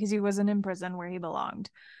peers because he wasn't in prison where he belonged.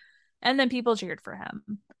 And then people cheered for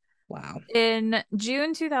him. wow. In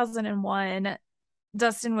June 2001,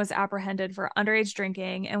 Dustin was apprehended for underage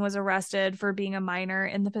drinking and was arrested for being a minor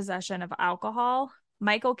in the possession of alcohol.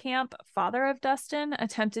 Michael Camp, father of Dustin,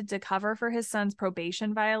 attempted to cover for his son's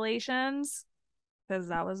probation violations because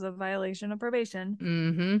that was a violation of probation.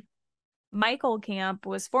 Mm-hmm. Michael Camp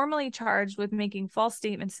was formally charged with making false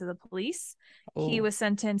statements to the police. He Oh, was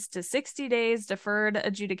sentenced to 60 days deferred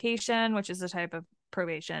adjudication, which is a type of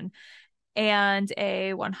probation, and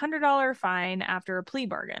a $100 fine after a plea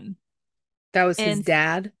bargain. that was his In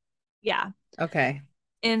dad? yeah, Okay.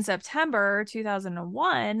 in September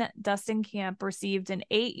 2001, Dustin Camp received an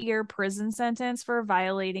 8-year prison sentence for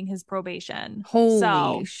violating his probation. Holy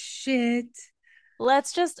So shit.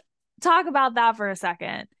 let's just talk about that for a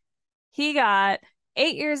second. He got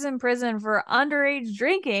 8 years in prison for underage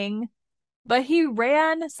drinking, but he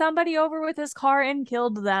ran somebody over with his car and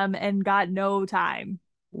killed them and got no time.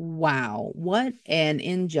 Wow. What an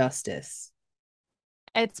injustice.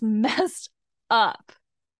 It's messed up.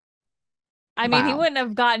 I mean, he Wow. wouldn't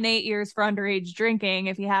have gotten 8 years for underage drinking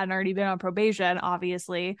if he hadn't already been on probation,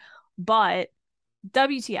 obviously. But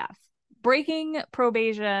WTF, breaking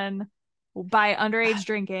probation by underage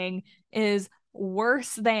drinking is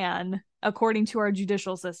worse than, according to our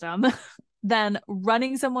judicial system, than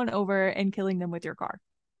running someone over and killing them with your car.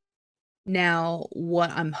 Now,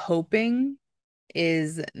 what I'm hoping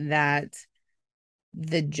is that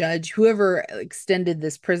the judge, whoever extended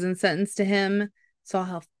this prison sentence to him, saw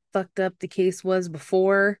how fucked up the case was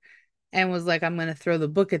before and was like, I'm going to throw the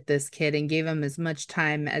book at this kid and gave him as much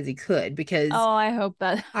time as he could because Oh, I hope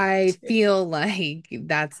that I too. feel like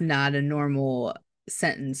that's not a normal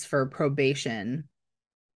sentence for probation,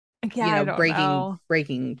 Yeah, I don't breaking know.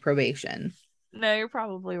 breaking probation, No, you're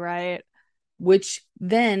probably right. which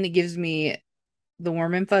then gives me the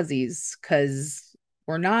warm and fuzzies because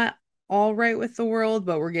we're not all right with the world,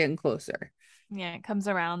 but we're getting closer. Yeah, it comes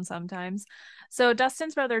around sometimes. So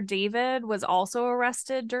Dustin's brother David was also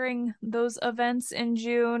arrested during those events in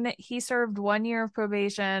June. He served 1 year of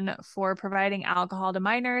probation for providing alcohol to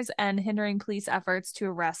minors and hindering police efforts to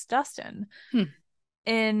arrest Dustin. Hmm.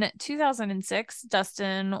 In 2006,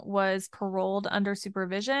 Dustin was paroled under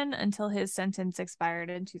supervision until his sentence expired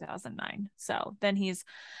in 2009. So then he's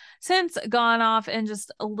since gone off and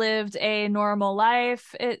just lived a normal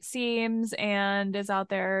life, it seems, and is out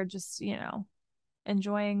there just,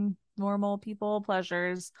 enjoying normal people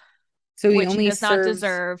pleasures, So he which he only does not served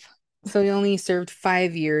deserve. so he only served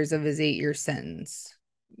 5 years of his 8 year sentence.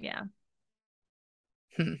 Yeah.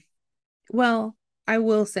 Hmm. Well, I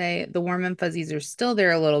will say the warm and fuzzies are still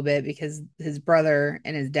there a little bit because his brother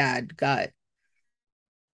and his dad got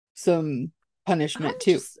some I'm punishment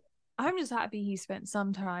too. just I'm just happy he spent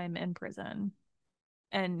some time in prison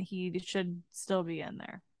and he should still be in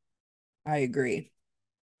there. I agree.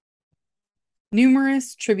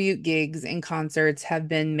 Numerous tribute gigs and concerts have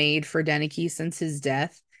been made for Deneke since his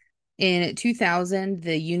death. In 2000,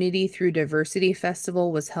 the Unity Through Diversity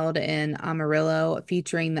Festival was held in Amarillo,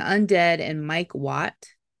 featuring the Undead and Mike Watt.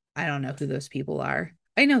 I don't know who those people are.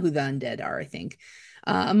 I know who the Undead are, I think,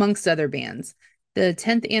 amongst other bands. The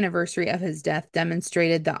 10th anniversary of his death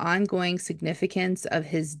demonstrated the ongoing significance of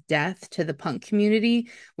his death to the punk community,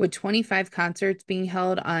 with 25 concerts being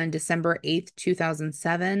held on December 8th,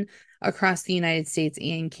 2007, across the United States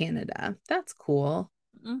and Canada. That's cool.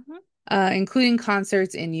 Mm-hmm. Including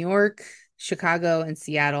concerts in New York, Chicago, and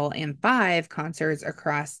Seattle, and 5 concerts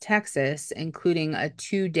across Texas, including a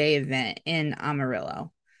 2-day event in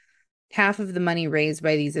Amarillo. Half of the money raised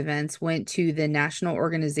by these events went to the National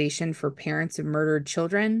Organization for Parents of Murdered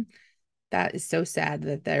Children. That is so sad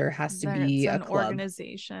that there has to That's be a an club.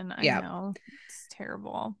 organization. I Yeah. know. It's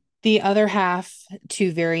terrible. The other half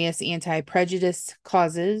to various anti prejudice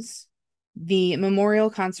causes. The memorial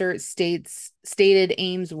concert stated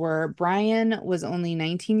aims were Brian was only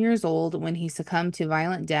 19 years old when he succumbed to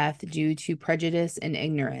violent death due to prejudice and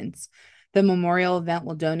ignorance. The memorial event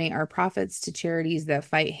will donate our profits to charities that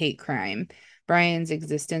fight hate crime. Brian's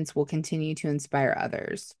existence will continue to inspire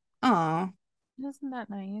others. Aw, Isn't that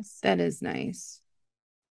nice? that is nice.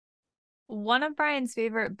 One of Brian's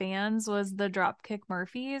favorite bands was the Dropkick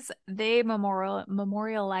Murphys. They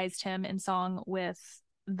memorialized him in song with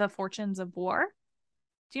The Fortunes of War.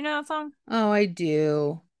 Do you know that song? Oh, I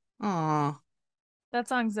do. Aw, That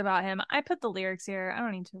song's about him. I put the lyrics here. I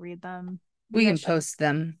don't need to read them. You we can guys should. post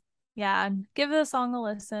them. Yeah, give the song a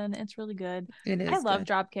listen. It's really good. It I is love good.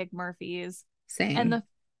 Dropkick Murphys. And Same. the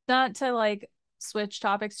not to like switch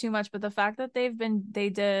topics too much, but the fact that they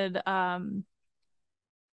did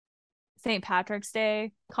St. Patrick's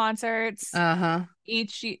Day concerts Uh-huh.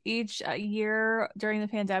 each year during the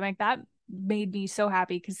pandemic, that made me so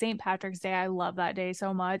happy because St. Patrick's Day, I love that day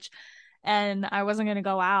so much. And I wasn't gonna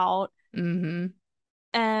go out. Mm-hmm.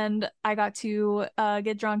 And I got to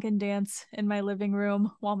get drunk and dance in my living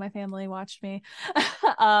room while my family watched me,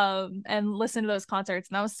 and listen to those concerts.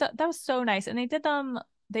 And that was so nice. And they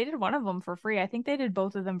did one of them for free. I think they did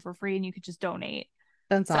both of them for free, and you could just donate.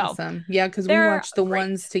 That's So awesome. Yeah, because we they're watched the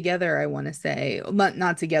ones great. together, I want to say.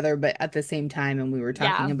 Not together, but at the same time, and we were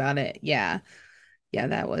talking Yeah. about it. Yeah. Yeah,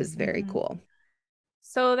 that was very Mhm. cool.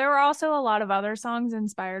 So there were also a lot of other songs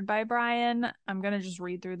inspired by Brian. I'm going to just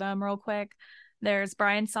read through them real quick. There's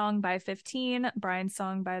Brian's Song by 15, Brian's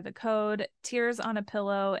Song by The Code, Tears on a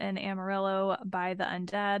Pillow and Amarillo by The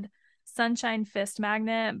Undead, Sunshine Fist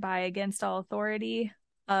Magnet by Against All Authority,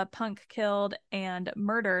 Punk Killed and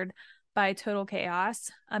Murdered by Total Chaos,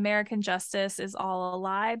 American Justice is All a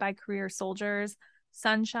Lie by Career Soldiers,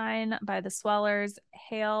 Sunshine by The Swellers,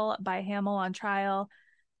 Hail by Hamel on Trial,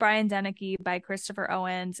 Brian Dennehy by Christopher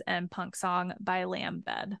Owens, and Punk Song by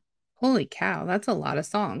Lambed. Holy cow, that's a lot of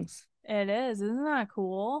songs. It is. Isn't that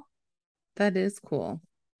cool? That is cool.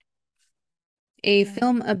 A Yeah.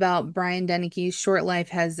 film about Brian Dennehy's short life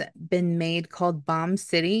has been made called Bomb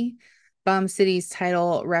City. Bomb City's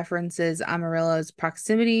title references Amarillo's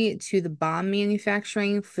proximity to the bomb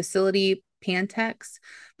manufacturing facility Pantex,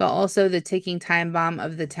 but also the ticking time bomb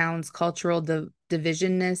of the town's cultural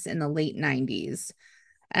divisionness in the late 90s.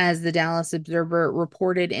 As the Dallas Observer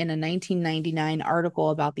reported in a 1999 article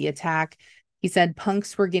about the attack, he said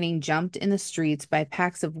punks were getting jumped in the streets by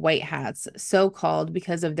packs of white hats, so called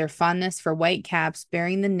because of their fondness for white caps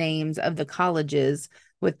bearing the names of the colleges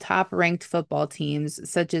with top ranked football teams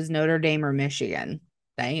such as Notre Dame or Michigan.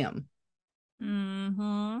 Damn.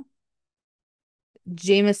 Mm-hmm.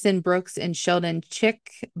 Jameson Brooks and Sheldon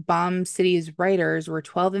Chick, Bomb City's writers, were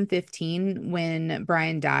 12 and 15 when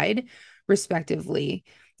Brian died, respectively.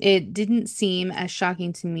 It didn't seem as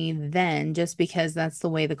shocking to me then, just because that's the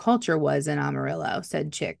way the culture was in Amarillo,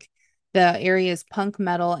 said Chick. The area's punk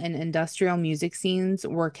metal and industrial music scenes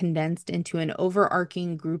were condensed into an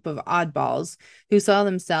overarching group of oddballs who saw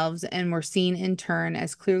themselves and were seen in turn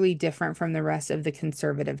as clearly different from the rest of the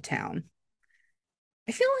conservative town.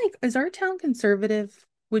 I feel like, is our town conservative,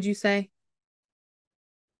 would you say,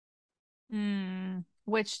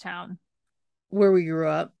 Which town? where we grew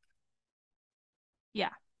up? Yeah.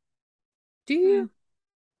 Do you?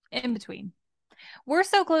 Mm. In between. We're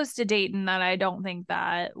so close to Dayton that I don't think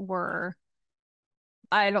that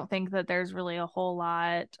there's really a whole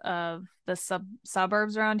lot of the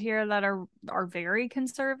suburbs around here that are very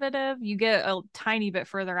conservative. You get a tiny bit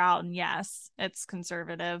further out, and yes, it's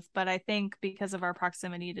conservative. But I think because of our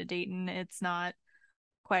proximity to Dayton, it's not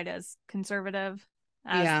quite as conservative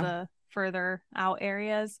as Yeah. the further out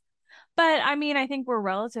areas. But I mean, I think we're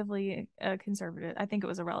relatively conservative. I think it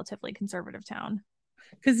was a relatively conservative town.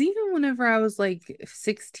 Because even whenever I was like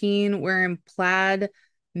 16, wearing plaid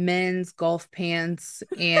men's golf pants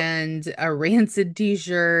and a rancid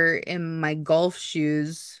t-shirt and my golf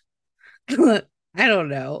shoes, I don't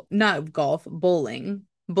know, not golf, bowling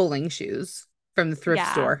shoes from the thrift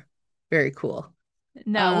Yeah. store. Very cool.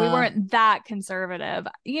 No, we Uh, weren't that conservative.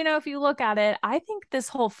 You know, if you look at it, I think this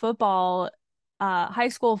whole high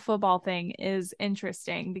school football thing is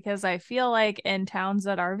interesting because I feel like in towns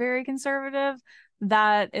that are very conservative,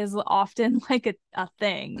 that is often like a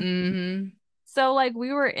thing. mm-hmm. So like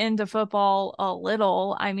we were into football a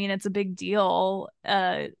little. I mean, it's a big deal,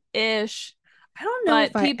 ish, I don't know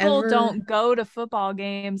if but I people ever don't go to football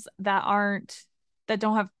games that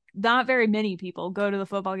don't have not very many people go to the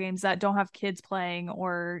football games that don't have kids playing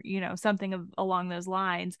or, something along those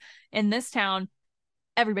lines. In this town,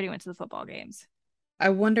 everybody went to the football games. I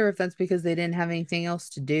wonder if that's because they didn't have anything else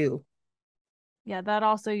to do. Yeah, that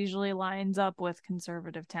also usually lines up with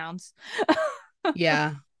conservative towns.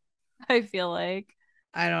 Yeah, I feel like.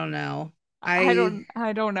 I don't know. I I don't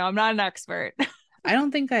I don't know. I'm not an expert. I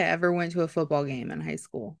don't think I ever went to a football game in high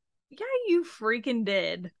school. Yeah, you freaking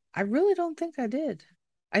did. I really don't think I did.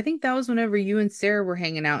 I think that was whenever you and Sarah were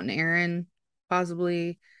hanging out and Aaron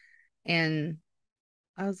possibly, and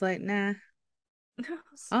I was like, nah, I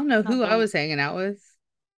don't know Not who I the was hanging out with.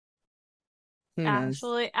 Who knows?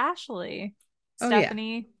 Ashley, Oh yeah.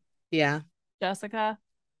 Stephanie, Yeah. Jessica.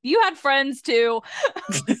 You had friends too.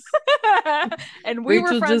 And we were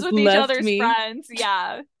Rachel friends just with each left other's me. friends.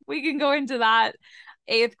 Yeah. We can go into that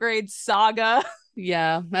eighth grade saga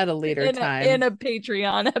Yeah, at a later in time. a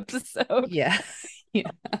Patreon episode. Yeah.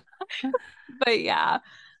 Yeah. But yeah.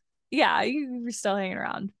 Yeah, you were still hanging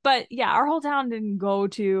around. But yeah, our whole town didn't go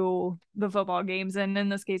to the football games. And in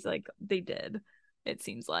this case, like they did, it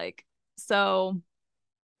seems like. So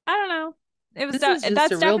I don't know. This is just a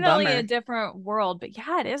That's real definitely a bummer. different world, but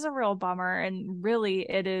yeah, it is a real bummer. And really,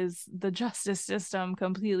 it is the justice system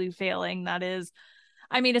completely failing. That is,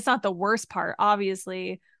 I mean, it's not the worst part.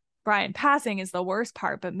 Obviously, Brian passing is the worst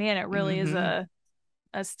part, but man, it really is Mm-hmm.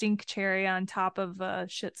 a stink cherry on top of a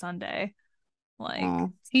shit sundae. Like,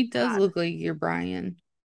 Oh, he does God, look like your Brian.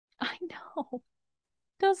 I know,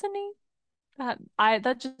 doesn't he? That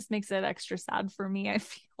just makes it extra sad for me. I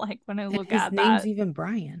feel like when I And look his at name's that, even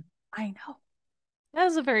Brian. I know that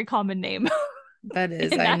is a very common name That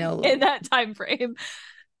is, I know in that time frame.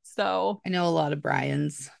 So I know a lot of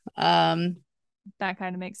Brians. that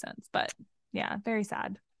kind of makes sense. But yeah, very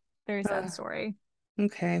sad uh, story.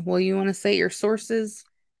 okay. Well, you want to say your sources?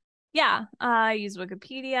 Yeah, I use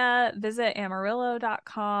Wikipedia, visit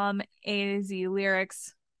amarillo.com,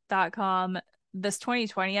 azlyrics.com. This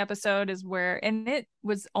 2020 episode is where, and it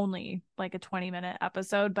was only like a 20-minute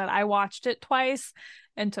episode, but I watched it twice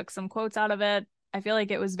and took some quotes out of it. I feel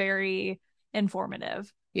like it was very informative.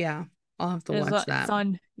 Yeah, I'll have to watch It's that.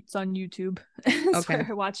 on YouTube. That's Okay. where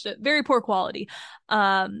I watched it. Very poor quality.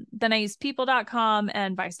 Then I used people.com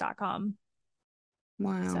and vice.com.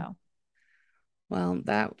 Wow. So, Well,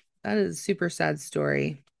 that is a super sad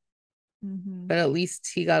story, mhm. but at least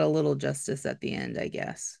he got a little justice at the end, I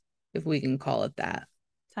guess, if we can call it that.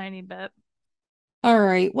 Tiny bit. All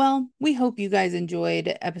right. Well, we hope you guys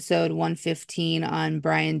enjoyed episode 115 on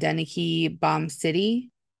Brian Dennehy, Bomb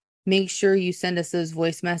City. Make sure you send us those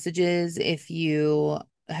voice messages if you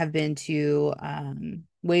have been to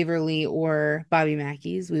Waverly or Bobby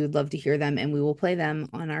Mackey's. We would love to hear them and we will play them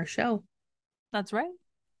on our show. That's right.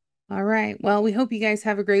 All right. Well, we hope you guys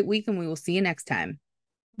have a great week and we will see you next time.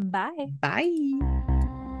 Bye. Bye.